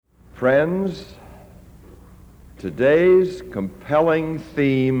Friends, today's compelling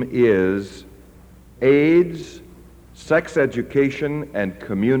theme is AIDS, sex education, and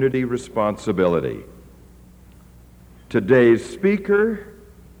community responsibility. Today's speaker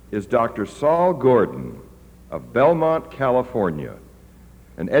is Dr. Saul Gordon of Belmont, California,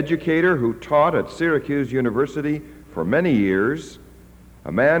 an educator who taught at Syracuse University for many years,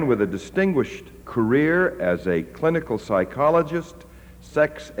 a man with a distinguished career as a clinical psychologist,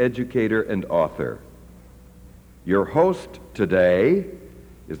 sex educator, and author. Your host today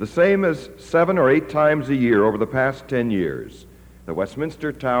is the same as 7 or 8 times a year over the past 10 years, the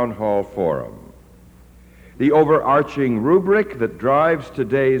Westminster Town Hall Forum. The overarching rubric that drives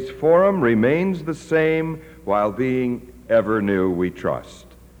today's forum remains the same while being ever new, we trust.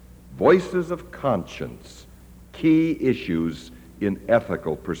 Voices of conscience, key issues in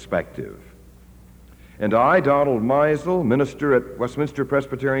ethical perspective. And I, Donald Meisel, minister at Westminster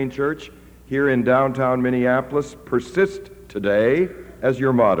Presbyterian Church here in downtown Minneapolis, persist today as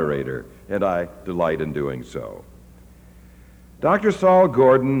your moderator, and I delight in doing so. Dr. Saul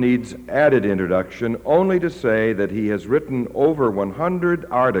Gordon needs added introduction only to say that he has written over 100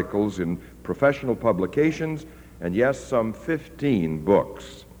 articles in professional publications and, yes, some 15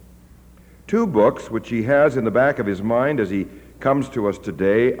 books. 2 books which he has in the back of his mind as he comes to us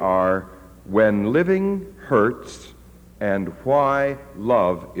today are When Living Hurts and Why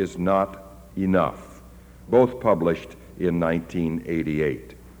Love Is Not Enough, both published in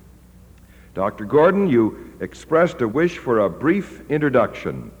 1988. Dr. Gordon, you expressed a wish for a brief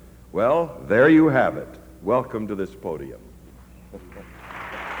introduction. Well, there you have it. Welcome to this podium.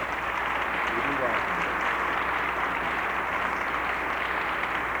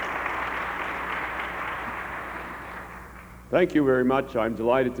 Thank you very much. I'm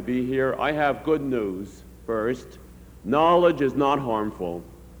delighted to be here. I have good news. First, knowledge is not harmful.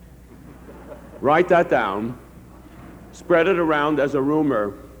 Write that down. Spread it around as a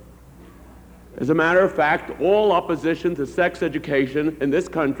rumor. As a matter of fact, all opposition to sex education in this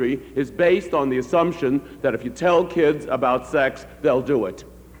country is based on the assumption that if you tell kids about sex, they'll do it.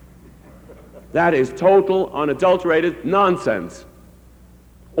 That is total, unadulterated nonsense.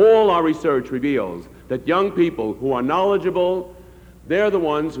 All our research reveals that young people who are knowledgeable, they're the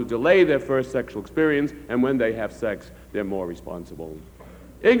ones who delay their first sexual experience, and when they have sex, they're more responsible.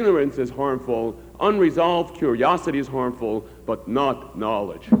 Ignorance is harmful, unresolved curiosity is harmful, but not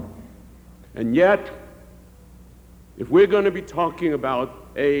knowledge. And yet, if we're going to be talking about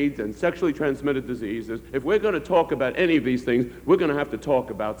AIDS and sexually transmitted diseases, if we're going to talk about any of these things, we're going to have to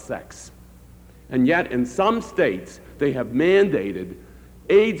talk about sex. And yet, in some states, they have mandated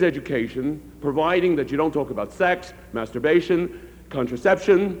AIDS education, providing that you don't talk about sex, masturbation,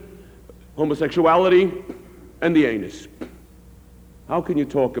 contraception, homosexuality, and the anus. How can you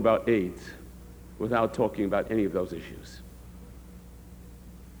talk about AIDS without talking about any of those issues?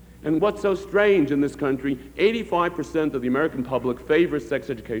 And what's so strange in this country, 85% of the American public favors sex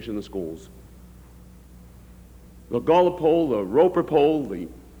education in the schools. The Gallup poll, the Roper poll, the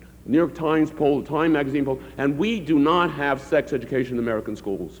New York Times poll, the Time magazine poll, and we do not have sex education in American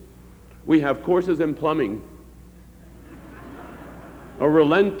schools. We have courses in plumbing, a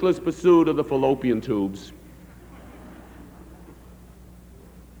relentless pursuit of the fallopian tubes.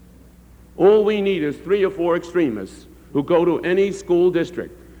 All we need is 3 or 4 extremists who go to any school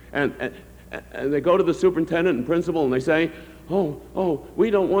district and they go to the superintendent and principal and they say, oh, we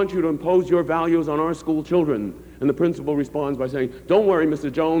don't want you to impose your values on our school children. And the principal responds by saying, don't worry,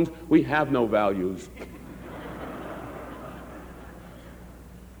 Mr. Jones, we have no values.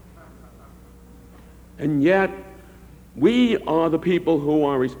 And yet, we are the people who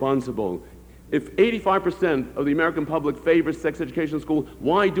are responsible. If 85% of the American public favors sex education in schools,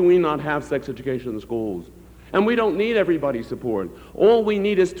 why do we not have sex education in the schools? And we don't need everybody's support. All we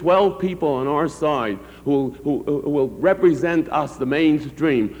need is 12 people on our side who will represent us, the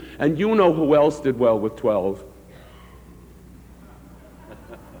mainstream. And you know who else did well with 12.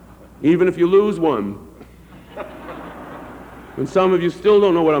 Even if you lose one. And some of you still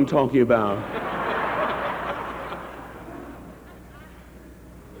don't know what I'm talking about.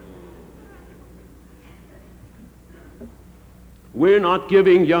 We're not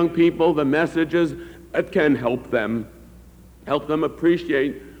giving young people the messages that can help them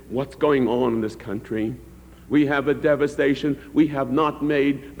appreciate what's going on in this country. We have a devastation. We have not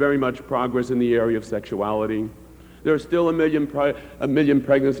made very much progress in the area of sexuality. There are still a million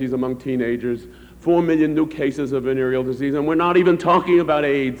pregnancies among teenagers, 4 million new cases of venereal disease, and we're not even talking about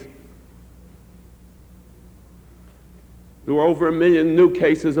AIDS. There were over 1 million new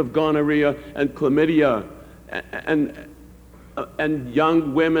cases of gonorrhea and chlamydia, and and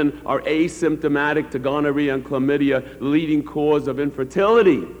young women are asymptomatic to gonorrhea and chlamydia, the leading cause of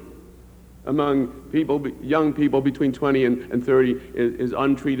infertility among young people between 20 and 30 is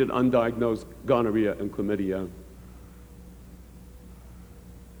untreated, undiagnosed gonorrhea and chlamydia.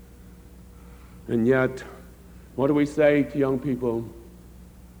 And yet, what do we say to young people?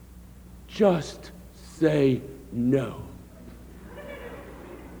 Just say no.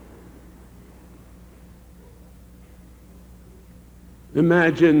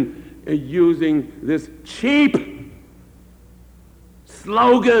 Imagine using this cheap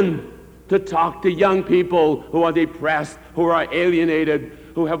slogan to talk to young people who are depressed, who are alienated,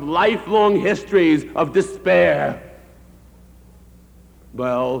 who have lifelong histories of despair.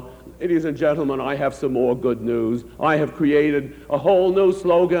 Well, ladies and gentlemen, I have some more good news. I have created a whole new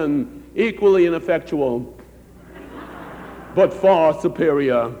slogan, equally ineffectual, but far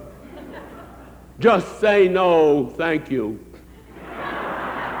superior. Just say no, thank you.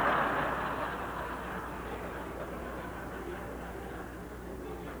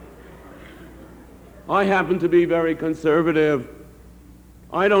 I happen to be very conservative.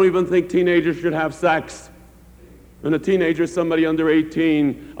 I don't even think teenagers should have sex. And a teenager is somebody under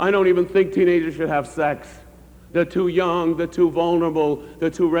 18. I don't even think teenagers should have sex. They're too young, they're too vulnerable, they're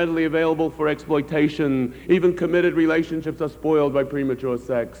too readily available for exploitation. Even committed relationships are spoiled by premature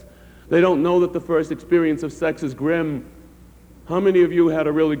sex. They don't know that the first experience of sex is grim. How many of you had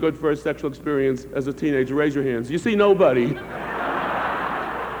a really good first sexual experience as a teenager? Raise your hands. You see nobody.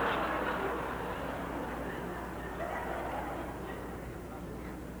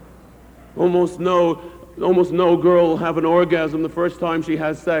 Almost no girl will have an orgasm the first time she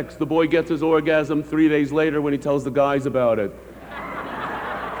has sex. The boy gets his orgasm 3 days later when he tells the guys about it.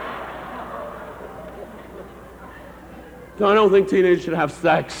 So I don't think teenagers should have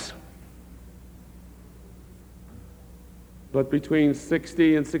sex. But between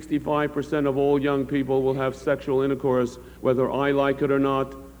 60 and 65% of all young people will have sexual intercourse, whether I like it or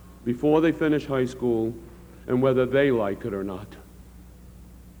not, before they finish high school, and whether they like it or not.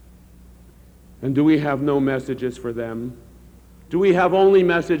 And do we have no messages for them? Do we have only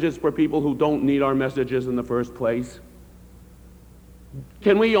messages for people who don't need our messages in the first place?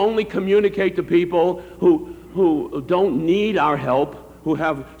 Can we only communicate to people who don't need our help, who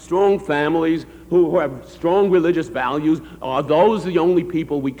have strong families, who have strong religious values? Are those the only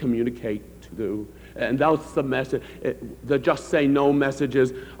people we communicate to? And that's the message. The just say no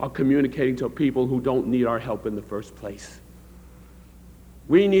messages are communicating to people who don't need our help in the first place.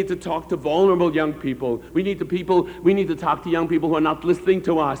 We need to talk to vulnerable young people. We need to talk to young people who are not listening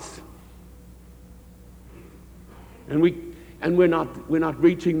to us. And we're not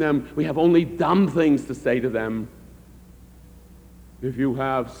reaching them. We have only dumb things to say to them. If you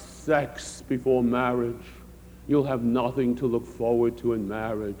have sex before marriage, you'll have nothing to look forward to in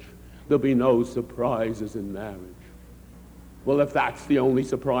marriage. There'll be no surprises in marriage. Well, if that's the only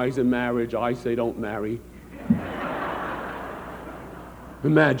surprise in marriage, I say don't marry.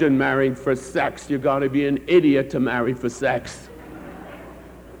 Imagine marrying for sex. You got to be an idiot to marry for sex.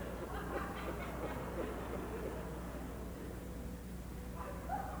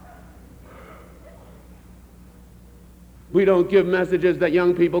 We don't give messages that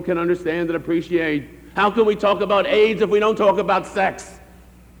young people can understand and appreciate. How can we talk about AIDS if we don't talk about sex?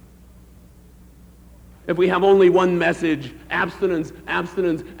 If we have only one message, abstinence,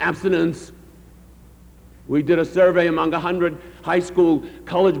 abstinence, abstinence. We did a survey among 100 high school,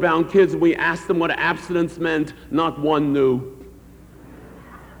 college-bound kids, and we asked them what abstinence meant. Not one knew.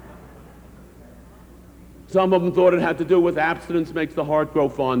 Some of them thought it had to do with abstinence makes the heart grow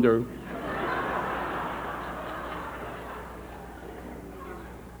fonder.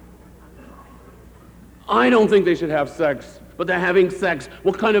 I don't think they should have sex, but they're having sex.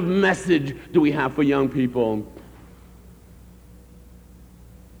 What kind of message do we have for young people?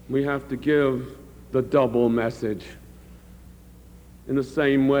 We have to give the double message. In the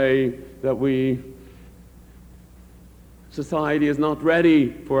same way that society is not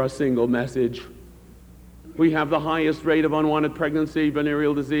ready for a single message. We have the highest rate of unwanted pregnancy,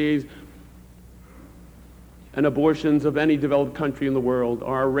 venereal disease, and abortions of any developed country in the world.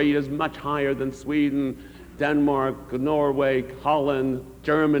 Our rate is much higher than Sweden, Denmark, Norway, Holland,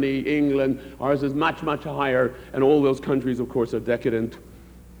 Germany, England. Ours is much, much higher, and all those countries, of course, are decadent.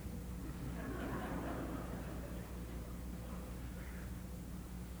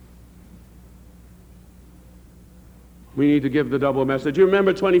 We need to give the double message. You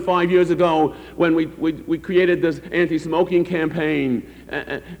remember 25 years ago when we created this anti-smoking campaign,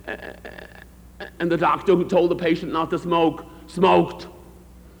 and the doctor who told the patient not to smoke, smoked.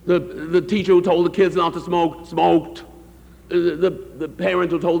 The teacher who told the kids not to smoke, smoked. the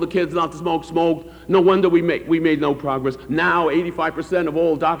parents who told the kids not to smoke smoked. No wonder we made no progress. Now 85% of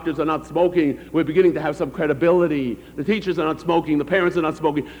all doctors are not smoking. We're beginning to have some credibility. The teachers are not smoking. The parents are not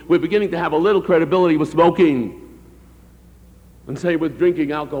smoking. We're beginning to have a little credibility with smoking. And say with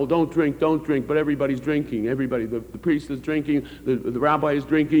drinking alcohol, don't drink, but everybody's drinking. Everybody, the priest is drinking, the rabbi is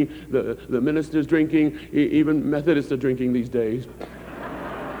drinking, the minister is drinking, even Methodists are drinking these days.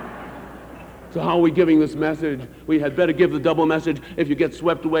 So how are we giving this message? We had better give the double message. If you get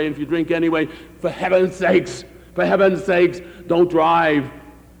swept away and if you drink anyway, for heaven's sakes, don't drive.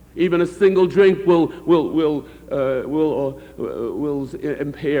 Even a single drink will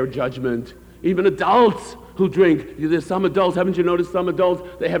impair judgment. Even adults who drink, there's some adults, haven't you noticed some adults,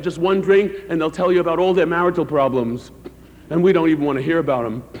 they have just one drink and they'll tell you about all their marital problems. And we don't even want to hear about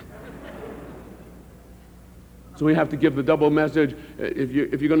them. So we have to give the double message. If you're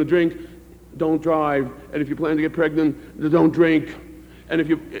going to drink, don't drive. And if you plan to get pregnant, don't drink. And if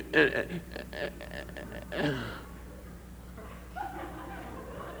you...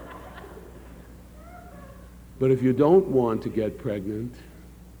 But if you don't want to get pregnant,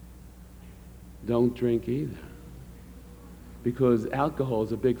 don't drink either. Because alcohol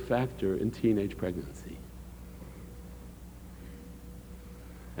is a big factor in teenage pregnancy.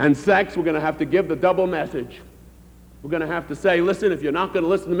 And sex, we're going to have to give the double message. We're going to have to say, listen, if you're not going to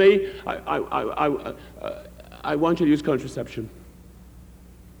listen to me, I want you to use contraception.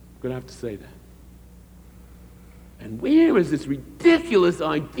 We're going to have to say that. And where is this ridiculous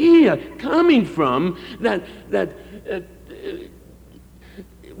idea coming from that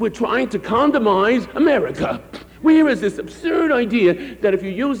we're trying to condomize America? Where is this absurd idea that if you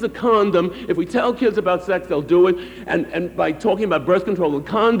use the condom, if we tell kids about sex, they'll do it, and by talking about birth control and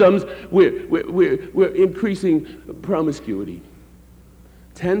condoms, we're increasing promiscuity.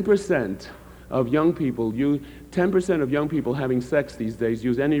 10% of young people having sex these days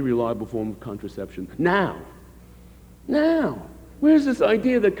use any reliable form of contraception. Now, where's this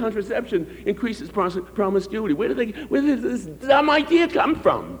idea that contraception increases promiscuity? Where did this dumb idea come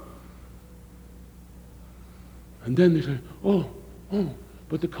from? And then they say, oh,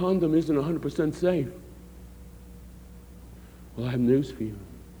 but the condom isn't 100% safe. Well, I have news for you.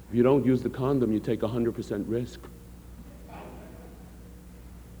 If you don't use the condom, you take 100% risk.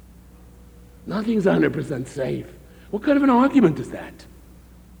 Nothing's 100% safe. What kind of an argument is that?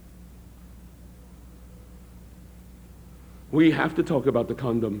 We have to talk about the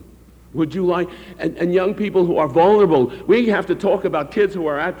condom. Would you like, and young people who are vulnerable, we have to talk about kids who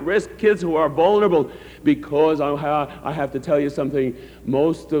are at risk, kids who are vulnerable, because I have to tell you something,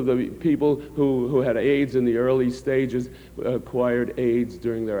 most of the people who had AIDS in the early stages acquired AIDS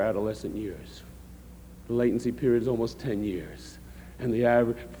during their adolescent years. The latency period is almost 10 years. And the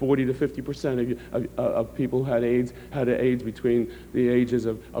average, 40 to 50% of people who had AIDS between the ages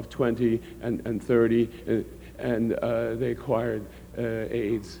of 20 and 30, and they acquired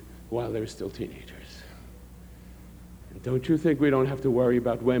AIDS while they were still teenagers. And don't you think we don't have to worry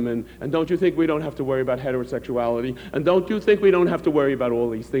about women? And don't you think we don't have to worry about heterosexuality? And don't you think we don't have to worry about all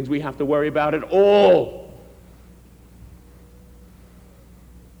these things? We have to worry about it all.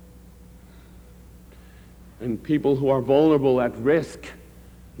 And people who are vulnerable, at risk,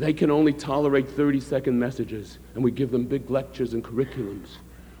 they can only tolerate 30-second messages, and we give them big lectures and curriculums.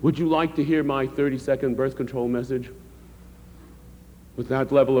 Would you like to hear my 30-second birth control message? With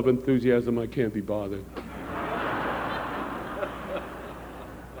that level of enthusiasm, I can't be bothered.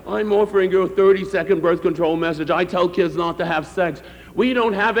 I'm offering you a 30-second birth control message. I tell kids not to have sex. We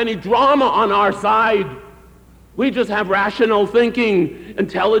don't have any drama on our side. We just have rational thinking,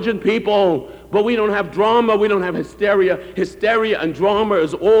 intelligent people. But we don't have drama. We don't have hysteria. Hysteria and drama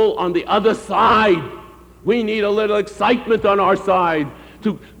is all on the other side. We need a little excitement on our side.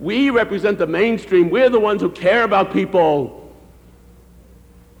 We represent the mainstream. We're the ones who care about people.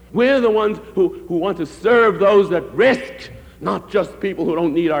 We're the ones who want to serve those at risk, not just people who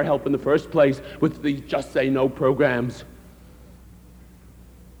don't need our help in the first place with these Just Say No programs.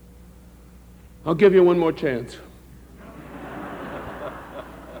 I'll give you one more chance.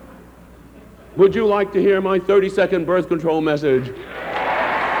 Would you like to hear my 30-second birth control message?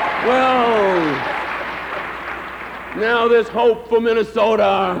 Well, now there's hope for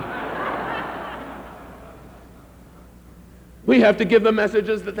Minnesota. We have to give them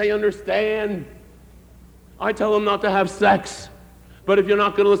messages that they understand. I tell them not to have sex. But if you're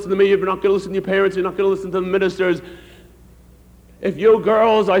not going to listen to me, if you're not going to listen to your parents, you're not going to listen to the ministers. If you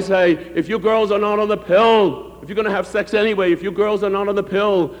girls, I say, if you girls are not on the pill, if you're going to have sex anyway, if you girls are not on the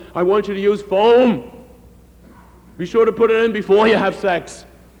pill, I want you to use foam. Be sure to put it in before you have sex.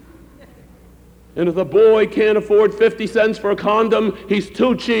 And if the boy can't afford 50 cents for a condom, he's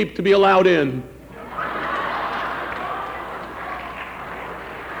too cheap to be allowed in.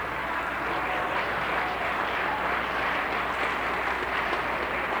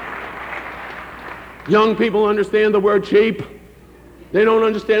 Young people understand the word cheap. They don't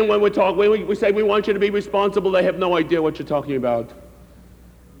understand when we say we want you to be responsible, they have no idea what you're talking about.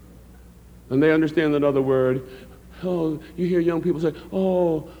 And they understand another word. Oh, you hear young people say,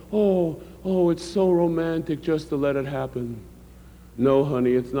 oh, it's so romantic just to let it happen. No,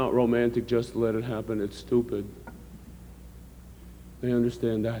 honey, it's not romantic just to let it happen. It's stupid. They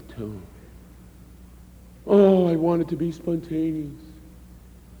understand that too. Oh, I want it to be spontaneous.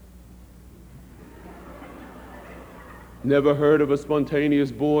 Never heard of a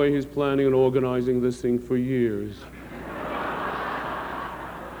spontaneous boy. He's planning on organizing this thing for years.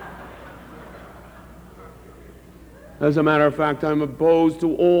 As a matter of fact, I'm opposed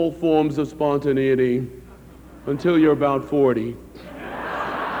to all forms of spontaneity until you're about 40.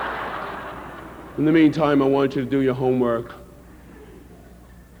 In the meantime, I want you to do your homework.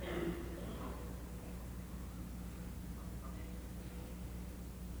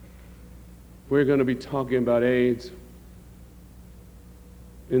 We're going to be talking about AIDS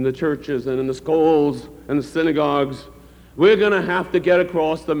in the churches and in the schools and the synagogues. We're going to have to get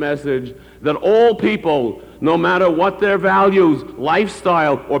across the message that all people, no matter what their values,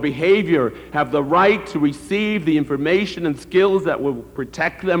 lifestyle, or behavior, have the right to receive the information and skills that will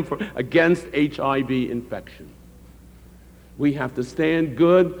protect them against HIV infection. We have to stand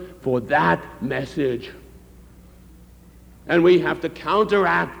good for that message. And we have to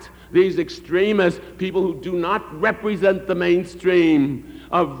counteract these extremists, people who do not represent the mainstream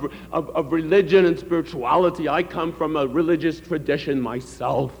of religion and spirituality. I come from a religious tradition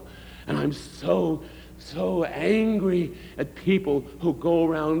myself, and I'm so angry at people who go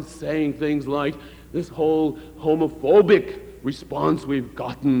around saying things like this whole homophobic response we've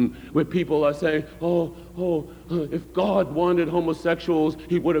gotten, where people are saying, if God wanted homosexuals,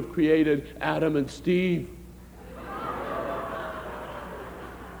 he would have created Adam and Steve.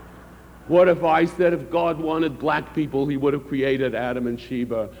 What if I said if God wanted black people, he would have created Adam and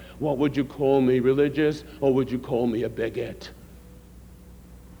Sheba? What would you call me, religious, or would you call me a bigot?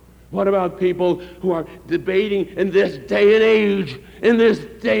 What about people who are debating in this day and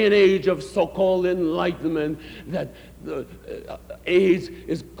age of so-called enlightenment, that AIDS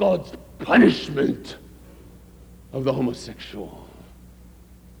is God's punishment of the homosexual?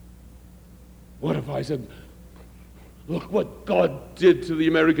 What if I said, look what God did to the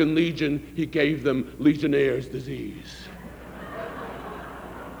American Legion. He gave them Legionnaire's disease.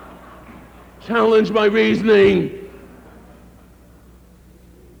 Challenge my reasoning.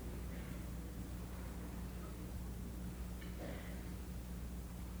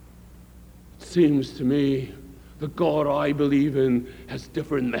 It seems to me the God I believe in has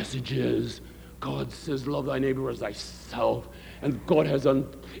different messages. God says, love thy neighbor as thyself. And God has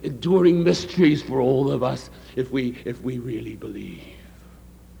enduring mysteries for all of us if we really believe.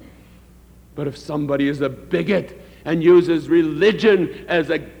 But if somebody is a bigot and uses religion as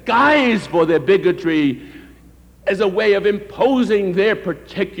a guise for their bigotry, as a way of imposing their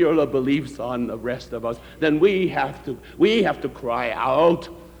particular beliefs on the rest of us, then we have to cry out.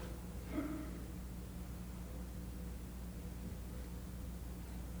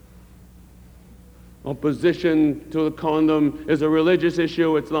 Opposition to the condom is a religious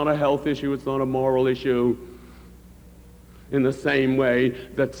issue. It's not a health issue. It's not a moral issue. In the same way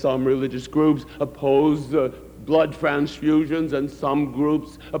that some religious groups oppose blood transfusions and some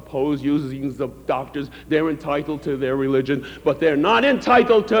groups oppose using of doctors, they're entitled to their religion, but they're not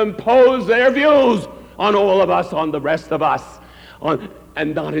entitled to impose their views on all of us, on the rest of us,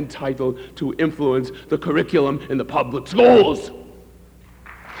 and not entitled to influence the curriculum in the public schools.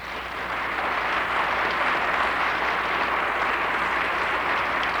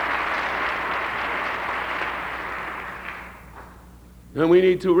 And we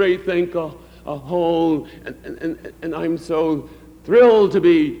need to rethink a whole, and I'm so thrilled to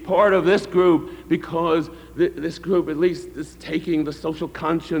be part of this group because this group at least is taking the social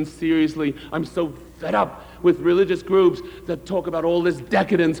conscience seriously. I'm so fed up with religious groups that talk about all this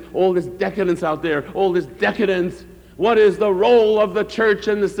decadence out there, all this decadence. What is the role of the church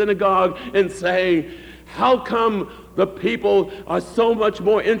and the synagogue in saying, how come the people are so much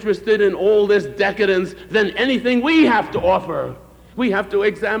more interested in all this decadence than anything we have to offer? We have to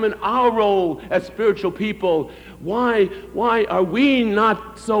examine our role as spiritual people. Why are we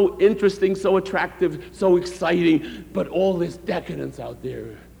not so interesting, so attractive, so exciting, but all this decadence out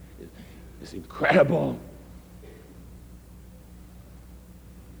there is incredible.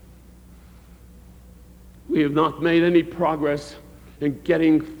 We have not made any progress in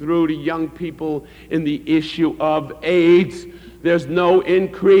getting through to young people in the issue of AIDS. There's no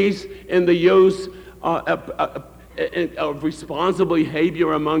increase in the use of responsible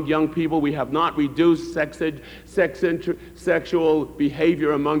behavior among young people. We have not reduced sexual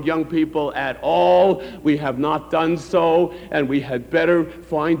behavior among young people at all. We have not done so, and we had better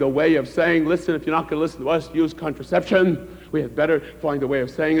find a way of saying, listen, if you're not going to listen to us, use contraception. We had better find a way of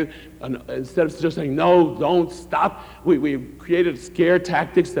saying it. And instead of just saying, no, don't, stop, we've created scare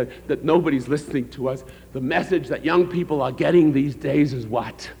tactics that nobody's listening to us. The message that young people are getting these days is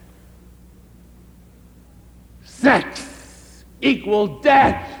what? Sex equal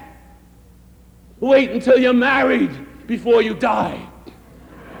death. Wait until you're married before you die.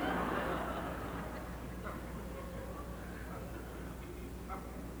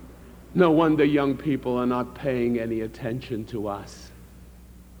 No wonder young people are not paying any attention to us,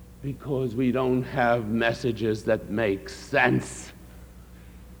 because we don't have messages that make sense.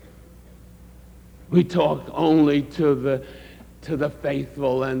 We talk only to the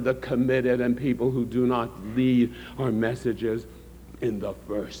faithful and the committed and people who do not lead our messages in the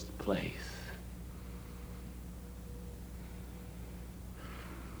first place.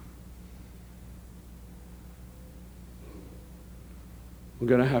 We're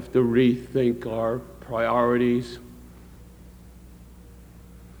going to have to rethink our priorities.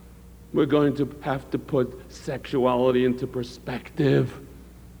 We're going to have to put sexuality into perspective.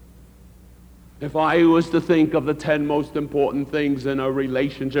 If I was to think of the 10 most important things in a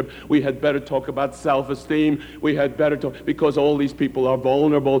relationship, we had better talk about self-esteem. We had better talk, because all these people are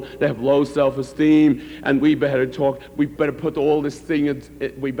vulnerable. They have low self-esteem, and we better put all this thing,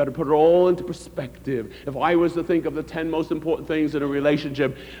 we better put it all into perspective. If I was to think of the 10 most important things in a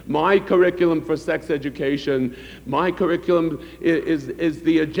relationship, my curriculum for sex education, my curriculum is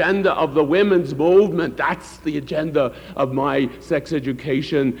the agenda of the women's movement. That's the agenda of my sex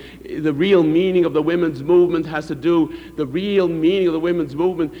education. The real meaning of the women's movement the real meaning of the women's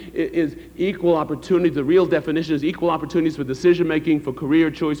movement is equal opportunity. The real definition is equal opportunities for decision making, for career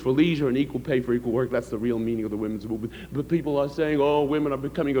choice, for leisure, and equal pay for equal work. That's the real meaning of the women's movement. But people are saying, oh, women are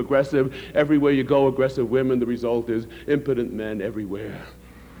becoming aggressive. Everywhere you go, aggressive women. The result is impotent men everywhere.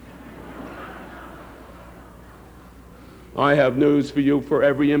 I have news for you. For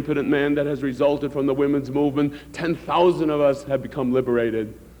every impotent man that has resulted from the women's movement, 10,000 of us have become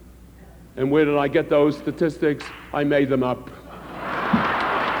liberated. And where did I get those statistics? I made them up.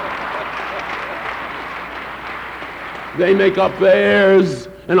 They make up theirs,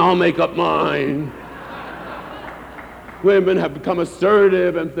 and I'll make up mine. Women have become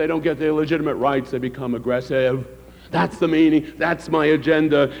assertive, and if they don't get their legitimate rights, they become aggressive. That's the meaning. That's my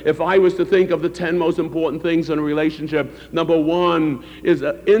agenda. If I was to think of the 10 most important things in a relationship, number 1 is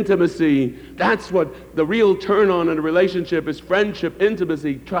intimacy. That's what the real turn-on in a relationship is: friendship,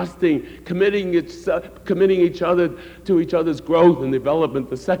 intimacy, trusting, committing each other to each other's growth and development.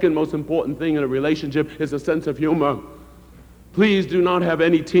 The second most important thing in a relationship is a sense of humor. Please do not have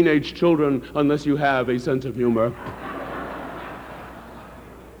any teenage children unless you have a sense of humor.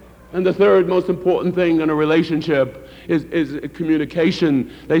 And the third most important thing in a relationship is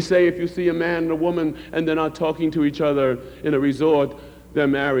communication. They say if you see a man and a woman and they're not talking to each other in a resort, they're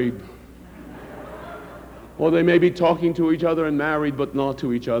married. Or they may be talking to each other and married, but not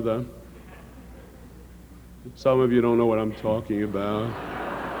to each other. Some of you don't know what I'm talking about.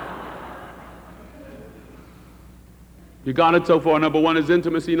 You got it so far. Number 1 is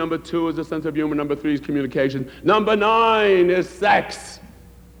intimacy. Number 2 is a sense of humor. Number 3 is communication. Number 9 is sex,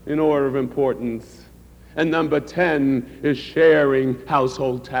 in order of importance. And number 10 is sharing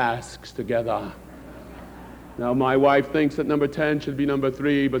household tasks together. Now, my wife thinks that number 10 should be number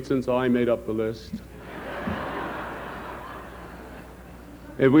 3, but since I made up the list.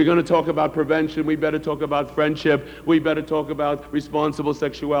 If we're going to talk about prevention, we better talk about friendship. We better talk about responsible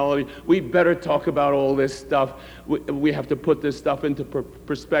sexuality. We better talk about all this stuff. We have to put this stuff into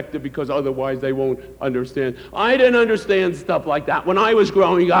perspective, because otherwise they won't understand. I didn't understand stuff like that when I was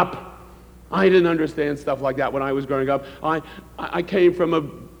growing up. I didn't understand stuff like that when I was growing up. I came from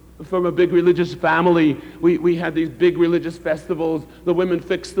a big religious family. We had these big religious festivals. The women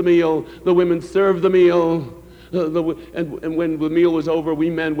fixed the meal. The women served the meal. And when the meal was over, we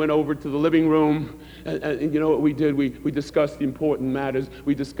men went over to the living room, and you know what we did? We discussed the important matters.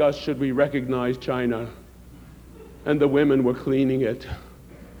 We discussed, should we recognize China? And the women were cleaning it.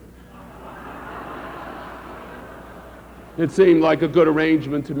 It seemed like a good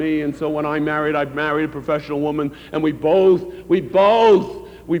arrangement to me, and so when I married a professional woman, and we both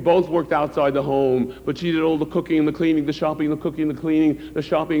We both worked outside the home, but she did all the cooking and the cleaning, the shopping, the cooking, the cleaning, the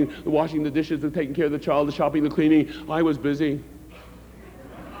shopping, the washing the dishes, the taking care of the child, the shopping, the cleaning. I was busy.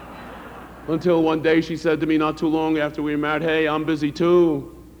 Until one day she said to me not too long after we were married, "Hey, I'm busy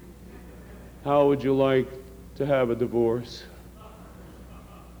too. How would you like to have a divorce?"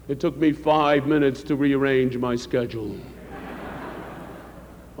 It took me 5 minutes to rearrange my schedule.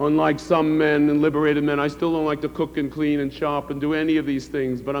 Unlike some men and liberated men, I still don't like to cook and clean and shop and do any of these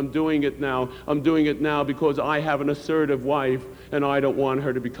things, but I'm doing it now. I'm doing it now because I have an assertive wife and I don't want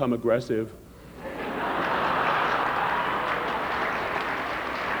her to become aggressive.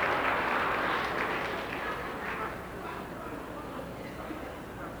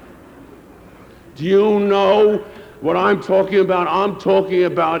 Do you know what I'm talking about? I'm talking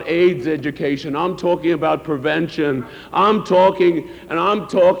about AIDS education. I'm talking about prevention. I'm talking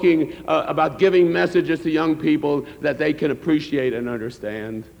about giving messages to young people that they can appreciate and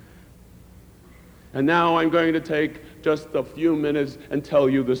understand. And now I'm going to take just a few minutes and tell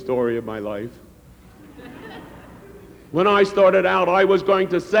you the story of my life. When I started out, I was going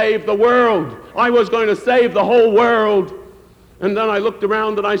to save the world. I was going to save the whole world. And then I looked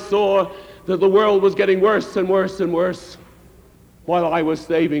around and I saw that the world was getting worse and worse and worse while I was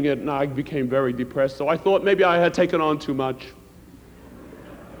saving it, and I became very depressed. So I thought maybe I had taken on too much.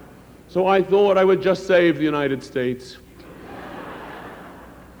 So I thought I would just save the United States.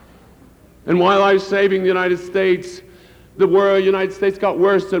 And while I was saving the United States, the United States got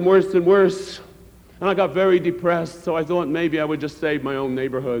worse and worse and worse. And I got very depressed, so I thought maybe I would just save my own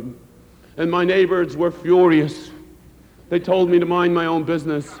neighborhood. And my neighbors were furious. They told me to mind my own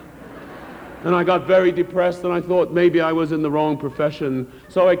business. And I got very depressed, and I thought maybe I was in the wrong profession.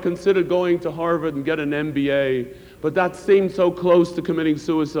 So I considered going to Harvard and get an MBA, but that seemed so close to committing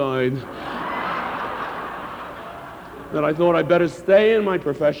suicide that I thought I'd better stay in my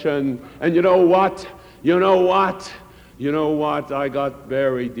profession. And you know what? I got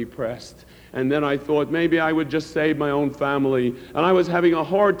very depressed. And then I thought maybe I would just save my own family. And I was having a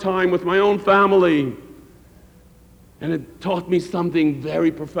hard time with my own family. And it taught me something very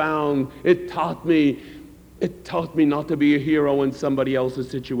profound. It taught me not to be a hero in somebody else's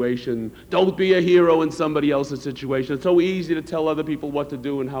situation. Don't be a hero in somebody else's situation. It's so easy to tell other people what to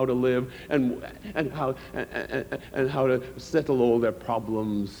do and how to live and how to settle all their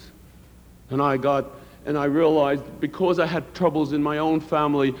problems. And I realized because I had troubles in my own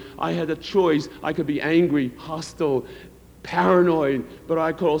family, I had a choice. I could be angry, hostile, paranoid, but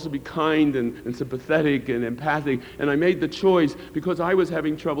I could also be kind and sympathetic and empathic. And I made the choice because I was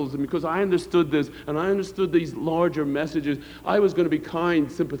having troubles and because I understood this and I understood these larger messages. I was going to be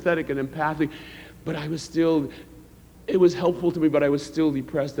kind, sympathetic, and empathic, but it was helpful to me, but I was still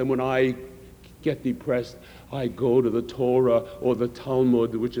depressed. And when I get depressed, I go to the Torah or the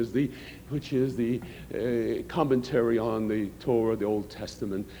Talmud, which is the commentary on the Torah, the Old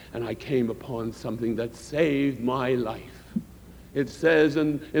Testament, and I came upon something that saved my life. It says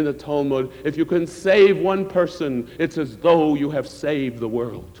in the Talmud, if you can save one person, it's as though you have saved the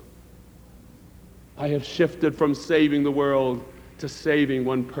world. I have shifted from saving the world to saving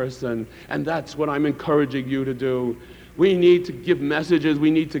one person, and that's what I'm encouraging you to do. We need to give messages.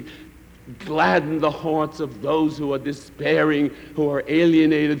 We need to gladden the hearts of those who are despairing, who are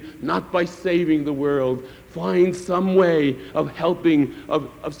alienated, not by saving the world. Find some way of helping,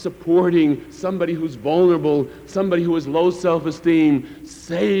 of supporting somebody who's vulnerable, somebody who has low self-esteem.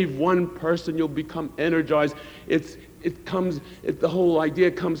 Save one person, you'll become energized. The whole idea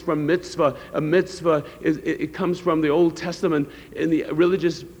comes from mitzvah. A mitzvah it comes from the Old Testament. In the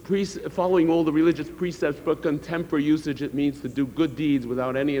following all the religious precepts, but contemporary usage, it means to do good deeds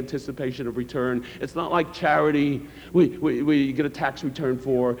without any anticipation of return. It's not like charity we get a tax return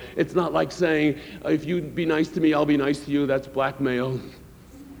for. It's not like saying, if you be nice to me, I'll be nice to you. That's blackmail.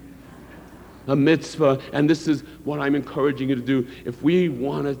 A mitzvah, and this is what I'm encouraging you to do. If we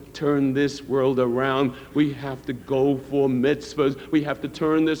want to turn this world around, we have to go for mitzvahs. We have to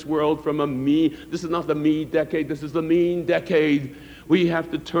turn this world from this is not the me decade, this is the mean decade. We have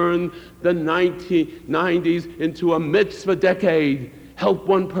to turn the 1990s into a mitzvah decade. Help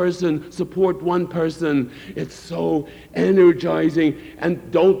one person, support one person. It's so energizing.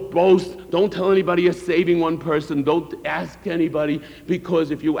 And don't boast. Don't tell anybody you're saving one person. Don't ask anybody,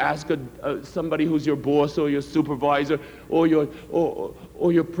 because if you ask somebody who's your boss or your supervisor or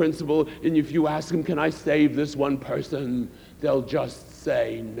your principal, and if you ask them, can I save this one person, they'll just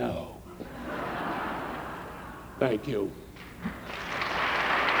say no. Thank you.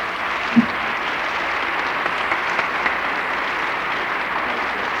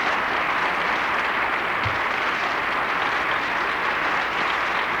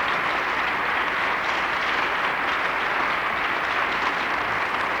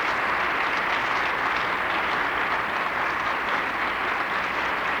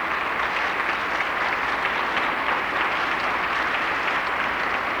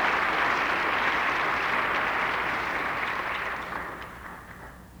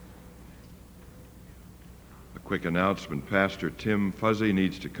 quick announcement. Pastor Tim Fuzzy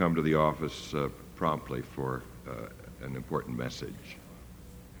needs to come to the office promptly for an important message.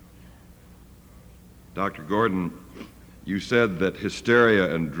 Dr. Gordon, you said that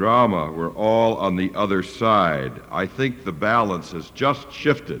hysteria and drama were all on the other side. I think the balance has just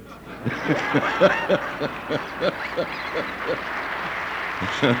shifted.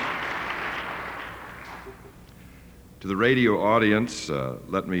 To the radio audience,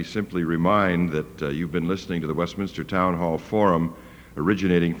 let me simply remind that you've been listening to the Westminster Town Hall Forum,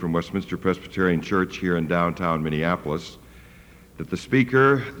 originating from Westminster Presbyterian Church here in downtown Minneapolis, that the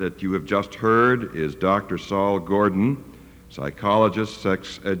speaker that you have just heard is Dr. Saul Gordon, psychologist,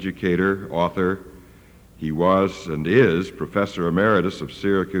 sex educator, author. He was and is Professor Emeritus of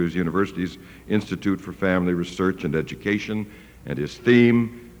Syracuse University's Institute for Family Research and Education, and his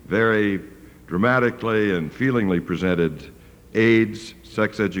theme, very dramatically and feelingly presented, AIDS,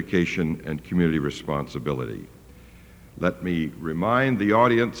 sex education, and community responsibility. Let me remind the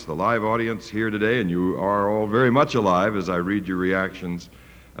audience, the live audience here today, and you are all very much alive as I read your reactions,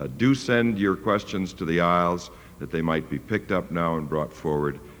 do send your questions to the aisles that they might be picked up now and brought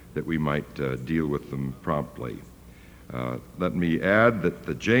forward, that we might deal with them promptly. Let me add that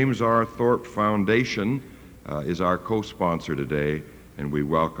the James R. Thorpe Foundation is our co-sponsor today, and we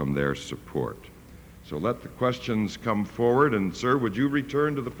welcome their support. So let the questions come forward, and sir, would you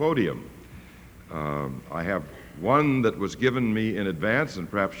return to the podium? I have one that was given me in advance,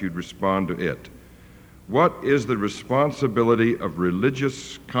 and perhaps you'd respond to it. What is the responsibility of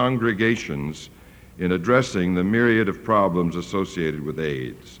religious congregations in addressing the myriad of problems associated with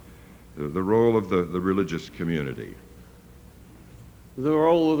AIDS? The role of the religious community. The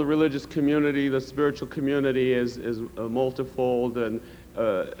role of the religious community, the spiritual community, is multifold, and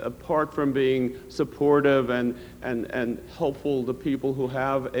apart from being supportive and helpful to people who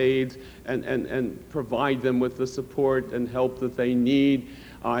have AIDS and provide them with the support and help that they need,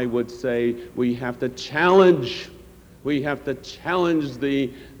 I would say we have to challenge the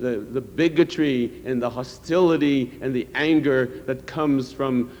bigotry and the hostility and the anger that comes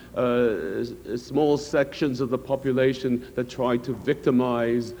from small sections of the population that try to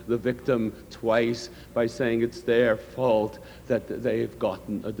victimize the victim twice by saying it's their fault that they've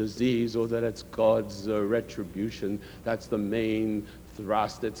gotten a disease or that it's God's retribution. That's the main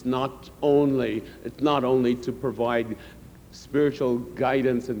thrust. It's not only to provide spiritual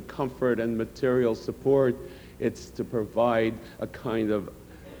guidance and comfort and material support. It's to provide a kind of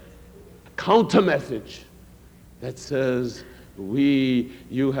counter message that says,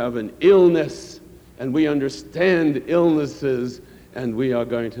 you have an illness, and we understand illnesses, and we are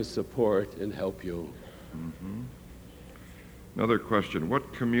going to support and help you. Mm-hmm. Another question,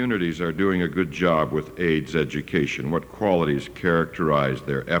 what communities are doing a good job with AIDS education? What qualities characterize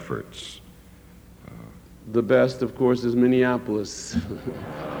their efforts? The best, of course, is Minneapolis.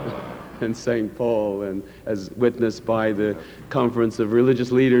 And St. Paul, and as witnessed by the Conference of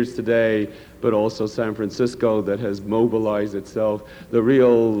Religious Leaders today, but also San Francisco that has mobilized itself.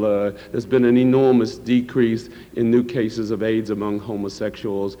 There's been an enormous decrease in new cases of AIDS among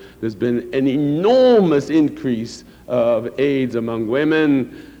homosexuals. There's been an enormous increase of AIDS among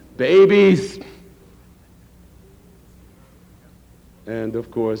women, babies, and of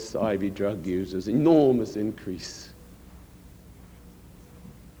course IV drug users, enormous increase.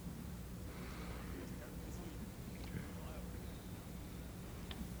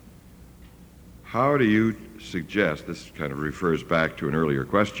 How do you suggest, this kind of refers back to an earlier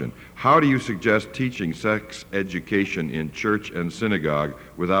question, how do you suggest teaching sex education in church and synagogue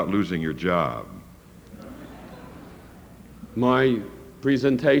without losing your job? My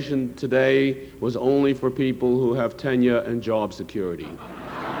presentation today was only for people who have tenure and job security.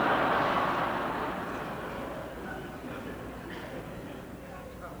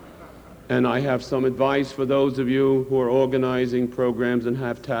 And I have some advice for those of you who are organizing programs and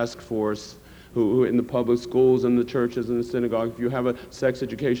have task force, who in the public schools and the churches and the synagogue. If you have a sex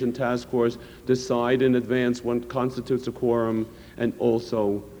education task force, decide in advance what constitutes a quorum and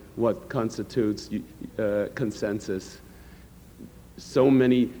also what constitutes consensus. So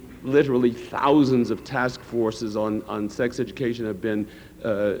many, literally thousands of task forces on sex education have been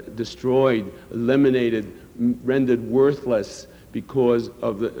destroyed, eliminated, rendered worthless because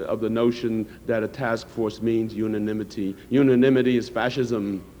of the notion that a task force means unanimity. Unanimity is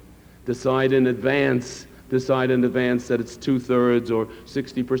fascism. Decide in advance that it's 2/3 or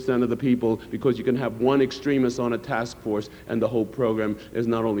 60% of the people, because you can have one extremist on a task force and the whole program is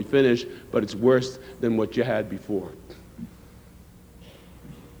not only finished, but it's worse than what you had before.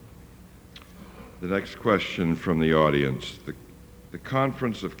 The next question from the audience. The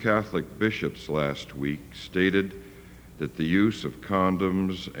Conference of Catholic Bishops last week stated that the use of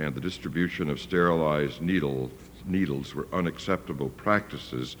condoms and the distribution of sterilized needles were unacceptable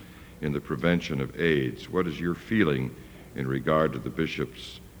practices in the prevention of AIDS. What is your feeling in regard to the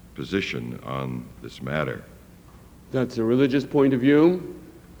bishop's position on this matter? That's a religious point of view,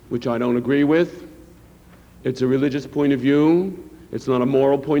 which I don't agree with. It's a religious point of view. It's not a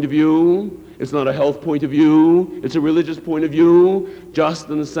moral point of view. It's not a health point of view. It's a religious point of view, just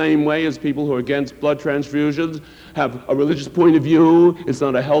in the same way as people who are against blood transfusions have a religious point of view. It's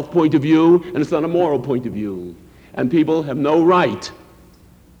not a health point of view, and it's not a moral point of view. And people have no right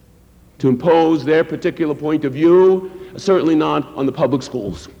to impose their particular point of view, certainly not on the public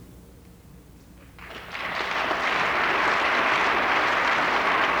schools.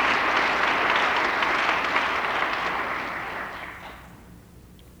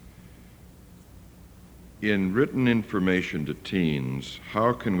 In written information to teens,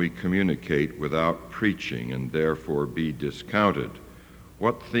 how can we communicate without preaching and therefore be discounted?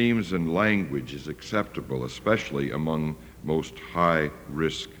 What themes and language is acceptable, especially among most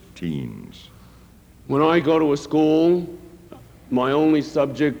high-risk teens? When I go to a school, my only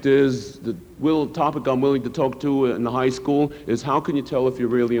subject is the topic I'm willing to talk to in the high school is how can you tell if you're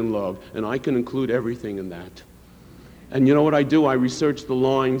really in love? And I can include everything in that. And you know what I do? I research the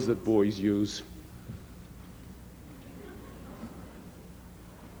lines that boys use.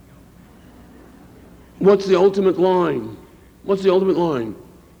 What's the ultimate line? What's the ultimate line?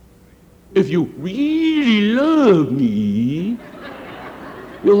 If you really love me,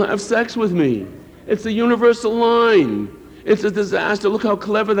 you'll have sex with me. It's a universal line. It's a disaster. Look how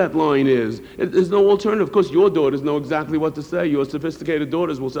clever that line is. There's no alternative. Of course, your daughters know exactly what to say. Your sophisticated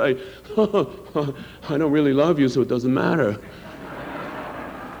daughters will say, I don't really love you, so it doesn't matter.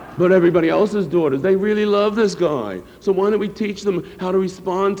 But everybody else's daughters, they really love this guy. So why don't we teach them how to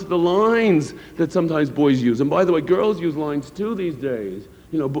respond to the lines that sometimes boys use? And by the way, girls use lines too these days.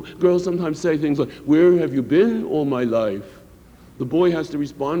 You know, girls sometimes say things like, where have you been all my life? The boy has to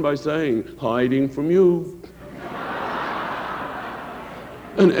respond by saying, hiding from you.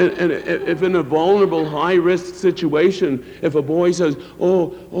 And if in a vulnerable, high-risk situation, if a boy says,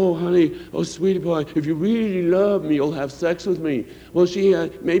 oh, honey, oh, sweetie pie, if you really love me, you'll have sex with me. Well,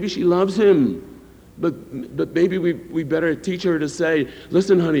 maybe she loves him, but maybe we better teach her to say,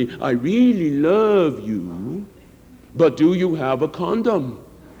 listen, honey, I really love you, but do you have a condom?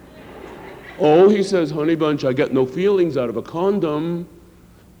 Oh, he says, honey bunch, I get no feelings out of a condom.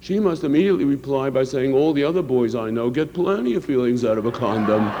 She must immediately reply by saying, all the other boys I know get plenty of feelings out of a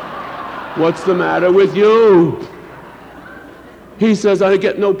condom. What's the matter with you? He says, I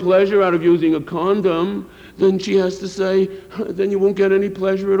get no pleasure out of using a condom. Then she has to say, then you won't get any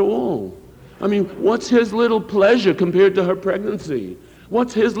pleasure at all. I mean, what's his little pleasure compared to her pregnancy?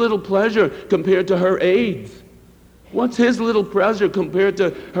 What's his little pleasure compared to her AIDS? What's his little pleasure compared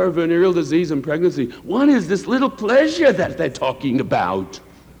to her venereal disease and pregnancy? What is this little pleasure that they're talking about?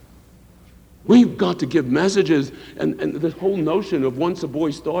 We've got to give messages, and this whole notion of once a boy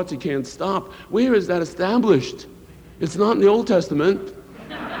starts, he can't stop. Where is that established? It's not in the Old Testament.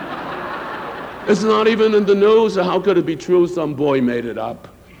 It's not even in the news, so how could it be true some boy made it up?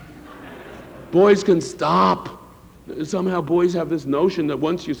 Boys can stop. Somehow boys have this notion that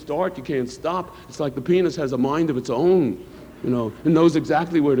once you start, you can't stop. It's like the penis has a mind of its own, you know, and knows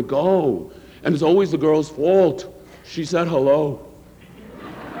exactly where to go. And it's always the girl's fault. She said hello.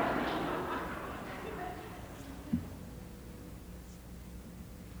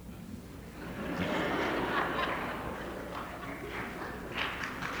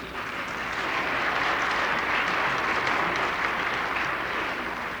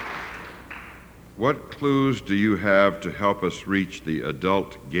 What clues do you have to help us reach the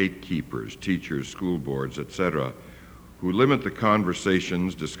adult gatekeepers, teachers, school boards, etc., who limit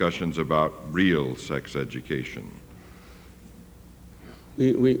the discussions about real sex education?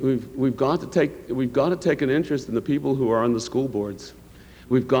 We've got to take an interest in the people who are on the school boards.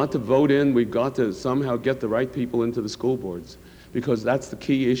 We've got to vote in. We've got to somehow get the right people into the school boards, because that's the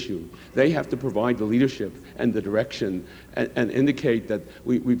key issue. They have to provide the leadership and the direction and indicate that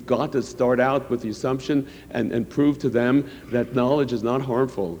we've got to start out with the assumption and prove to them that knowledge is not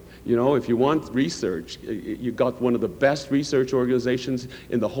harmful. You know, if you want research, you've got one of the best research organizations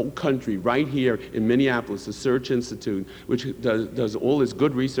in the whole country right here in Minneapolis, the Search Institute, which does all this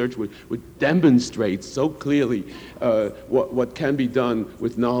good research, which demonstrates so clearly what can be done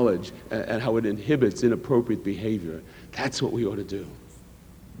with knowledge and how it inhibits inappropriate behavior. That's what we ought to do.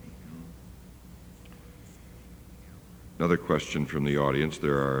 Another question from the audience.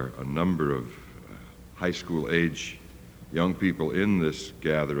 There are a number of high school age young people in this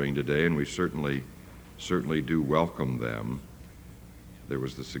gathering today, and we certainly do welcome them. There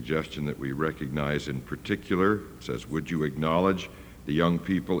was the suggestion that we recognize in particular, it says, would you acknowledge the young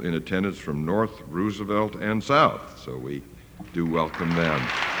people in attendance from North, Roosevelt, and South? So we do welcome them.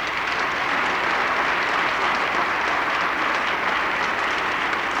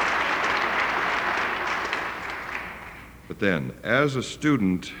 But then, as a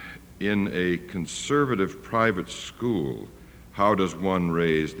student in a conservative private school, how does one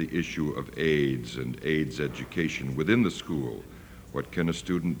raise the issue of AIDS and AIDS education within the school? What can a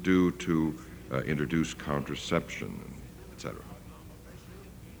student do to introduce contraception, etc.?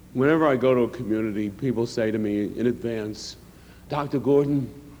 Whenever I go to a community, people say to me in advance, Dr. Gordon,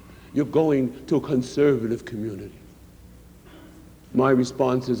 you're going to a conservative community. My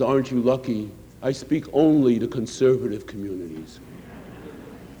response is, aren't you lucky? I speak only to conservative communities.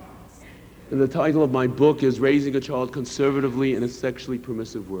 And the title of my book is Raising a Child Conservatively in a Sexually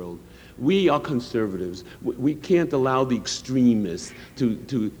Permissive World. We are conservatives. We can't allow the extremists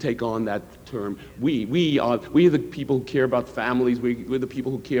to take on that term. We are the people who care about families. We're the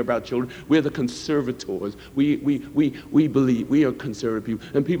people who care about children. We're the conservators. We believe we are conservative people.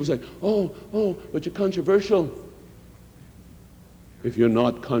 And people say, oh, but you're controversial. If you're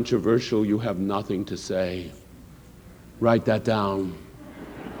not controversial, you have nothing to say. Write that down.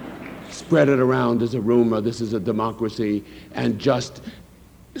 Spread it around as a rumor. This is a democracy, and just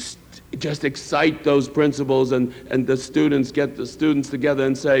excite those principals, and the students, get the students together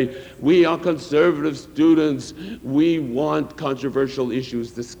and say, we are conservative students. We want controversial issues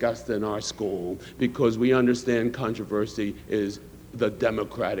discussed in our school because we understand controversy is the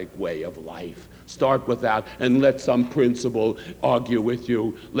democratic way of life. Start with that and let some principal argue with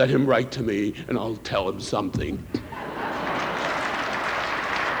you. Let him write to me and I'll tell him something.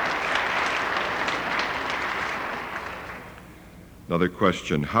 Another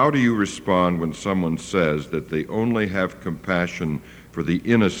question, how do you respond when someone says that they only have compassion for the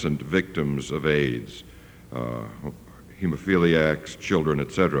innocent victims of AIDS, hemophiliacs, children,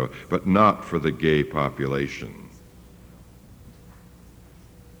 etc., but not for the gay population?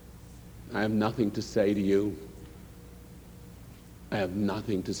 I have nothing to say to you. I have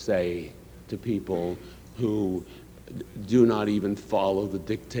nothing to say to people who do not even follow the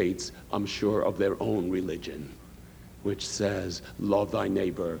dictates, I'm sure, of their own religion, which says, love thy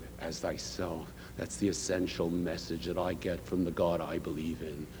neighbor as thyself. That's the essential message that I get from the God I believe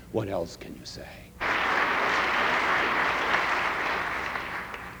in. What else can you say?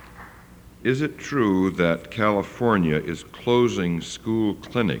 Is it true that California is closing school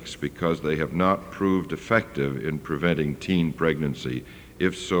clinics because they have not proved effective in preventing teen pregnancy?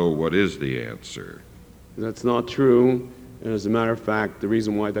 If so, what is the answer? That's not true. And as a matter of fact, the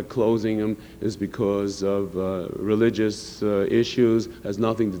reason why they're closing them is because of religious issues. It has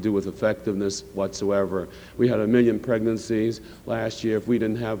nothing to do with effectiveness whatsoever. We had 1 million pregnancies last year. If we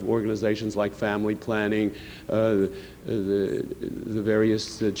didn't have organizations like family planning, the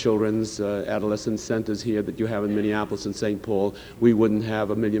various children's adolescent centers here that you have in Minneapolis and St. Paul, we wouldn't have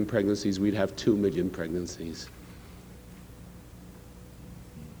 1 million pregnancies. We'd have 2 million pregnancies.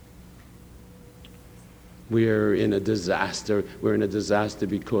 We're in a disaster. We're in a disaster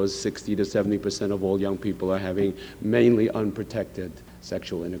because 60 to 70% of all young people are having mainly unprotected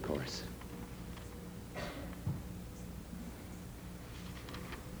sexual intercourse.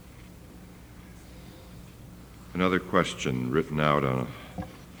 Another question written out on a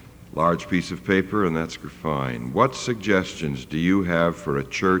large piece of paper, and that's fine. What suggestions do you have for a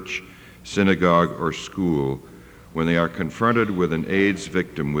church, synagogue, or school when they are confronted with an AIDS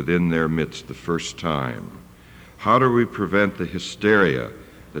victim within their midst the first time? How do we prevent the hysteria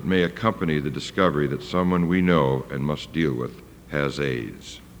that may accompany the discovery that someone we know and must deal with has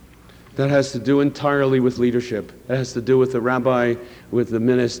AIDS? That has to do entirely with leadership. That has to do with the rabbi, with the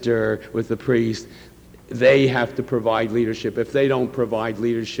minister, with the priest. They have to provide leadership. If they don't provide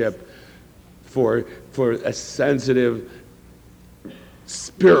leadership for a sensitive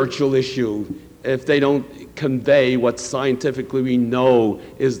spiritual issue, if they don't convey what scientifically we know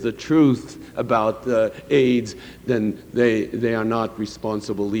is the truth about AIDS, then they are not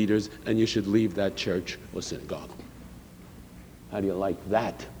responsible leaders, and you should leave that church or synagogue. How do you like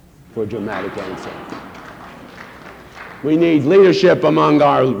that for a dramatic answer? We need leadership among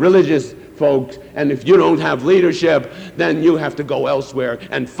our religious folks, and if you don't have leadership, then you have to go elsewhere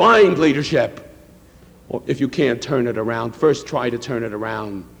and find leadership. Or if you can't turn it around, first try to turn it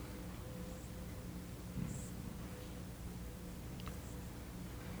around.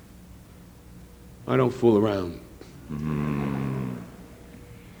 I don't fool around. I'm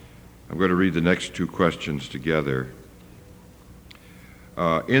going to read the next two questions together.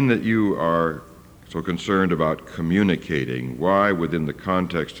 In that you are so concerned about communicating, why, within the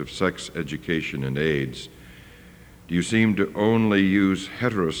context of sex education and AIDS, do you seem to only use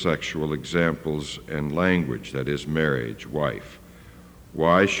heterosexual examples and language, that is, marriage, wife?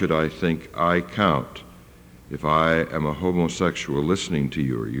 Why should I think I count if I am a homosexual listening to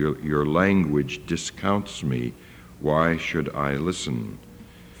you? Your language discounts me. Why should I listen?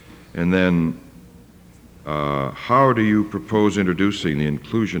 And then, how do you propose introducing the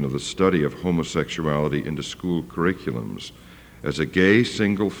inclusion of the study of homosexuality into school curriculums? As a gay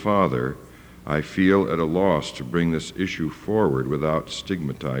single father, I feel at a loss to bring this issue forward without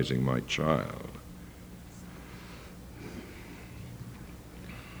stigmatizing my child.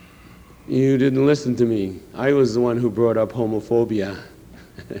 You didn't listen to me. I was the one who brought up homophobia.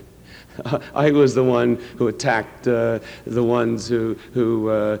 I was the one who attacked the ones who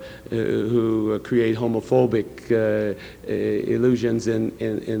create homophobic illusions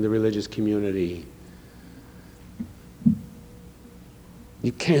in the religious community.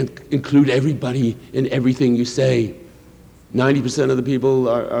 You can't include everybody in everything you say. 90% of the people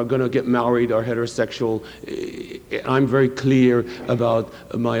are going to get married are heterosexual. I'm very clear about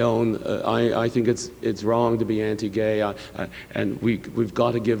my own. I think it's wrong to be anti-gay, and we've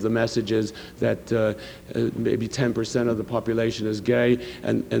got to give the messages that maybe 10% of the population is gay,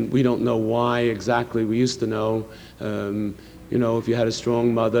 and we don't know why exactly. We used to know, if you had a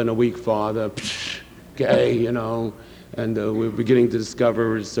strong mother and a weak father, gay, And we're beginning to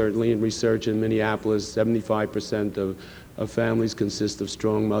discover, certainly in research in Minneapolis, 75% of families consist of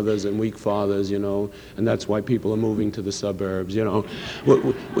strong mothers and weak fathers, and that's why people are moving to the suburbs,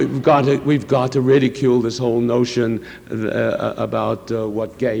 We've got to ridicule this whole notion about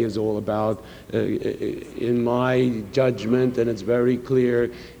what gay is all about. In my judgment, and it's very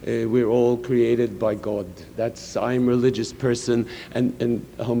clear, we're all created by God. I'm a religious person, and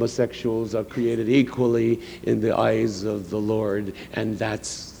homosexuals are created equally in the eyes of the Lord, and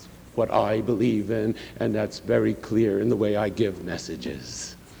that's what I believe in, and that's very clear in the way I give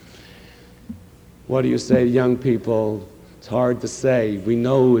messages. What do you say to young people? It's hard to say. We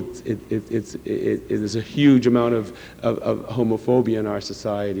know it is a huge amount of homophobia in our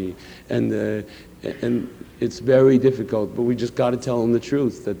society, and it's very difficult, but we just got to tell them the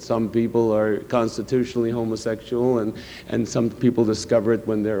truth, that some people are constitutionally homosexual, and some people discover it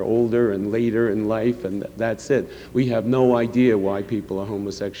when they're older and later in life, and that's it. We have no idea why people are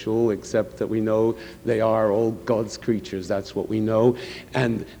homosexual, except that we know they are all God's creatures. That's what we know.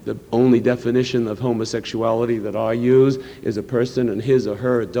 And the only definition of homosexuality that I use is a person in his or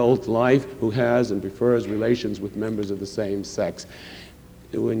her adult life who has and prefers relations with members of the same sex.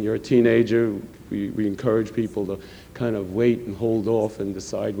 When you're a teenager, we encourage people to kind of wait and hold off and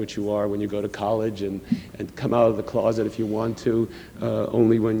decide what you are when you go to college, and come out of the closet if you want to,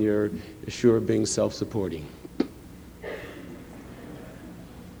 only when you're sure of being self-supporting.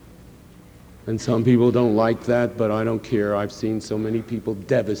 And some people don't like that, but I don't care. I've seen so many people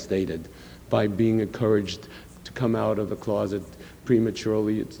devastated by being encouraged to come out of the closet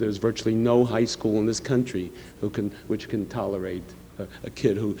prematurely. There's virtually no high school in this country which can tolerate a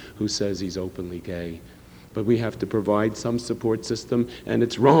kid who says he's openly gay. But we have to provide some support system, and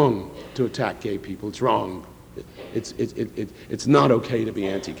it's wrong to attack gay people. It's wrong. It's not okay to be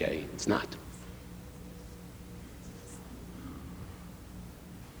anti-gay. It's not.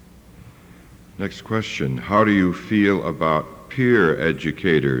 Next question. How do you feel about peer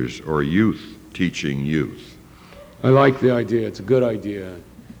educators or youth teaching youth? I like the idea. It's a good idea.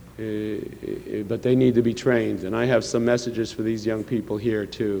 But they need to be trained. And I have some messages for these young people here,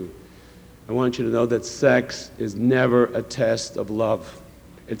 too. I want you to know that sex is never a test of love.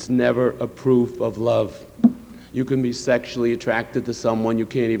 It's never a proof of love. You can be sexually attracted to someone you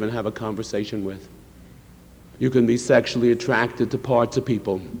can't even have a conversation with. You can be sexually attracted to parts of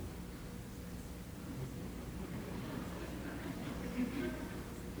people.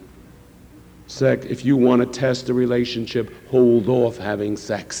 If you want to test a relationship, hold off having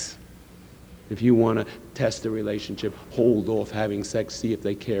sex. If you want to test a relationship, hold off having sex. See if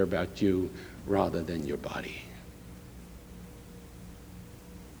they care about you rather than your body.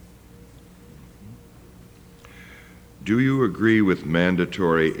 Do you agree with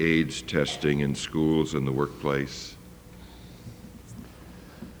mandatory AIDS testing in schools and the workplace?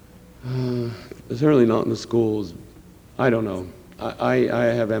 Certainly not in the schools. I don't know. I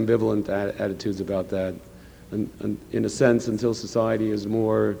have ambivalent attitudes about that. And in a sense, until society is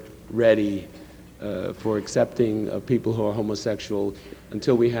more ready for accepting people who are homosexual,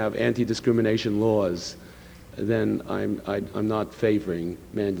 until we have anti-discrimination laws, then I'm not favoring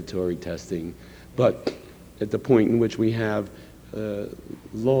mandatory testing. But at the point in which we have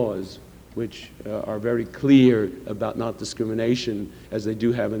laws which are very clear about not discrimination, as they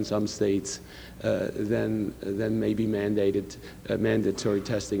do have in some states, then maybe mandatory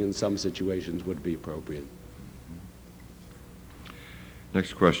testing in some situations would be appropriate.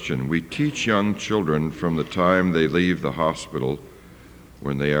 Next question. We teach young children from the time they leave the hospital,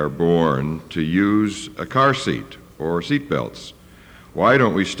 when they are born, to use a car seat or seat belts. Why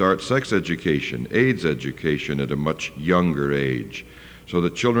don't we start sex education, AIDS education at a much younger age, so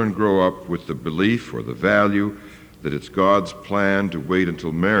that children grow up with the belief or the value that it's God's plan to wait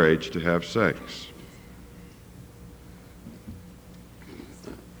until marriage to have sex?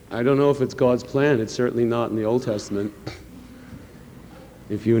 I don't know if it's God's plan. It's certainly not in the Old Testament.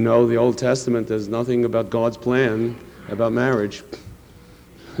 If you know the Old Testament, there's nothing about God's plan about marriage,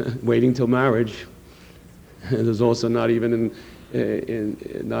 waiting till marriage. And there's also not even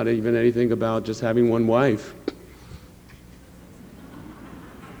anything about just having one wife.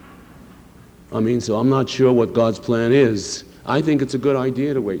 So I'm not sure what God's plan is. I think it's a good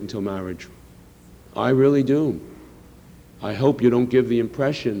idea to wait until marriage. I really do. I hope you don't give the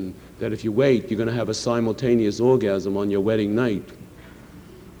impression that if you wait, you're going to have a simultaneous orgasm on your wedding night.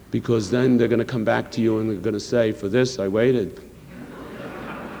 Because then they're going to come back to you and they're going to say, for this I waited.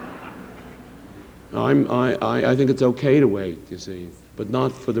 I think it's okay to wait, you see, but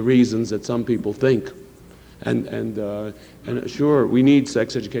not for the reasons that some people think. And sure, we need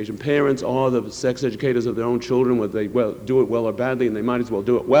sex education. Parents are the sex educators of their own children, whether they do it well or badly, and they might as well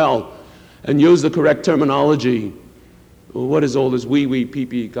do it well and use the correct terminology. Well, what is all this wee,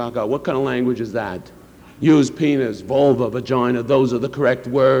 pee-pee, gaga? What kind of language is that? Use penis, vulva, vagina. Those are the correct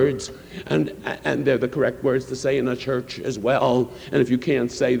words, and they're the correct words to say in a church as well. And if you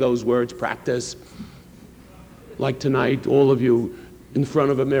can't say those words, practice. Like tonight, all of you in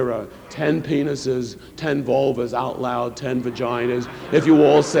front of a mirror, 10 penises, 10 vulvas out loud, 10 vaginas. If you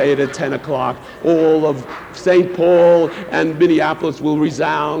all say it at 10 o'clock, all of St. Paul and Minneapolis will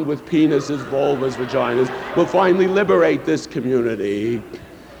resound with penises, vulvas, vaginas. We'll finally liberate this community.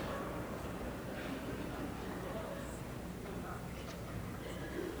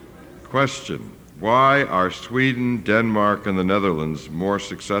 Question. Why are Sweden, Denmark, and the Netherlands more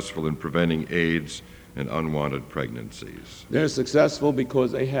successful in preventing AIDS and unwanted pregnancies? They're successful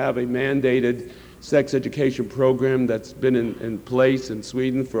because they have a mandated sex education program that's been in place in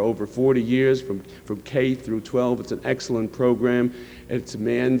Sweden for over 40 years, from K through 12. It's an excellent program. It's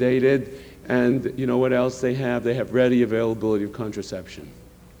mandated. And you know what else they have? They have ready availability of contraception.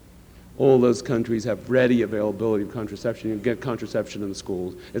 All those countries have ready availability of contraception. You can get contraception in the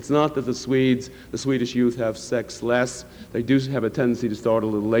schools. It's not that the Swedish youth have sex less. They do have a tendency to start a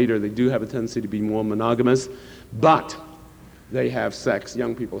little later. They do have a tendency to be more monogamous. But they have sex.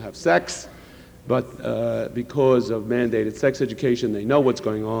 Young people have sex. But because of mandated sex education, they know what's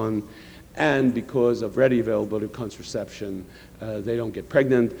going on. And because of ready availability of contraception, they don't get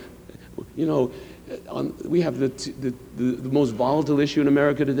pregnant. You know, we have the most volatile issue in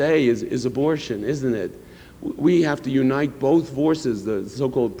America today is abortion, isn't it? We have to unite both forces, the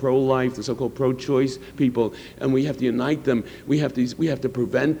so-called pro-life, the so-called pro-choice people, and we have to unite them. We have to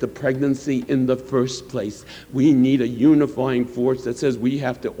prevent the pregnancy in the first place. We need a unifying force that says we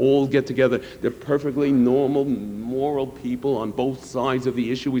have to all get together. They're perfectly normal, moral people on both sides of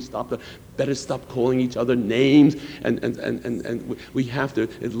the issue. We better stop calling each other names, and we have to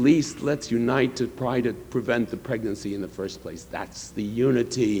at least let's unite to try to prevent the pregnancy in the first place. That's the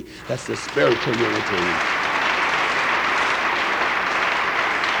unity. That's the spiritual unity.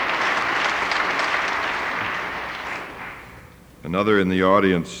 Another in the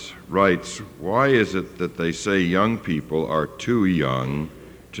audience writes, why is it that they say young people are too young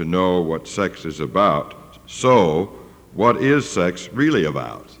to know what sex is about? So, what is sex really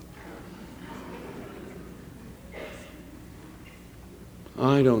about?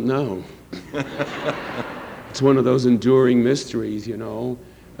 I don't know. It's one of those enduring mysteries, you know.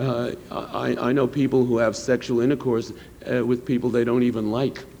 I know people who have sexual intercourse with people they don't even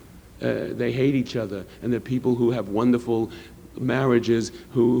like. They hate each other. And there are people who have wonderful marriages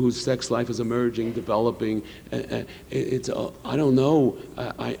whose sex life is emerging, developing. I don't know.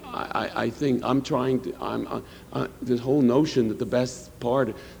 I think I'm trying to. This whole notion that the best part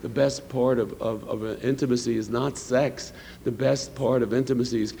of intimacy is not sex. The best part of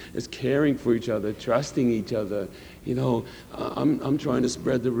intimacy is caring for each other, trusting each other. You know, I'm trying to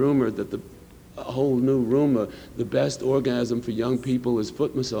spread the rumor that a whole new rumor. The best orgasm for young people is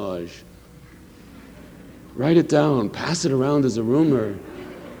foot massage. Write it down, pass it around as a rumor.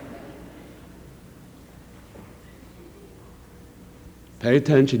 Pay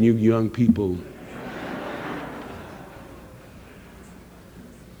attention, you young people.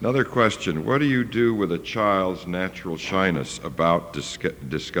 Another question, what do you do with a child's natural shyness about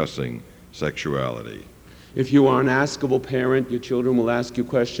discussing sexuality? If you are an askable parent, your children will ask you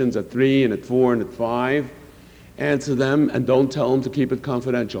questions at 3 and at 4 and at 5. Answer them and don't tell them to keep it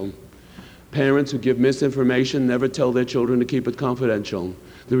confidential. Parents who give misinformation never tell their children to keep it confidential.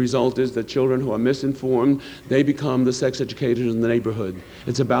 The result is that children who are misinformed, they become the sex educators in the neighborhood.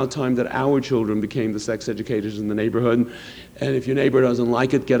 It's about time that our children became the sex educators in the neighborhood. And if your neighbor doesn't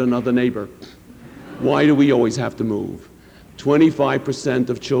like it, get another neighbor. Why do we always have to move? 25%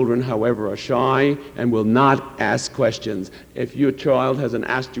 of children, however, are shy and will not ask questions. If your child hasn't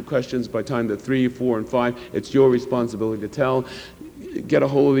asked you questions by the time they're 3, 4, and 5, it's your responsibility to tell. Get a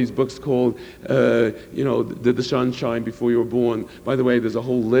hold of these books called, Did the Sun Shine Before You Were Born? By the way, there's a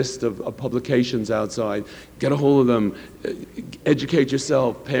whole list of publications outside. Get a hold of them. Educate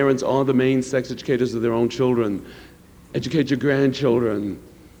yourself. Parents are the main sex educators of their own children. Educate your grandchildren.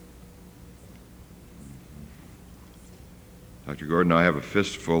 Dr. Gordon, I have a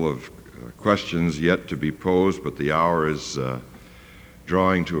fistful of questions yet to be posed, but the hour is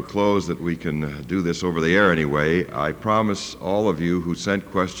drawing to a close that we can do this over the air anyway. I promise all of you who sent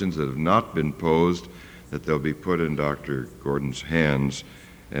questions that have not been posed that they'll be put in Dr. Gordon's hands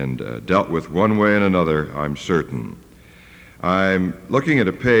and dealt with one way and another, I'm certain. I'm looking at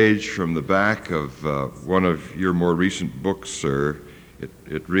a page from the back of one of your more recent books, sir.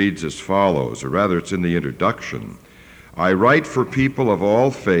 It reads as follows, or rather it's in the introduction. I write for people of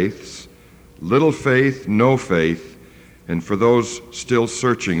all faiths, little faith, no faith, and for those still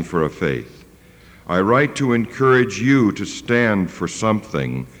searching for a faith. I write to encourage you to stand for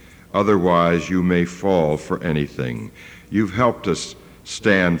something, otherwise you may fall for anything. You've helped us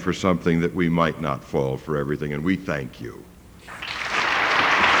stand for something that we might not fall for everything, and we thank you.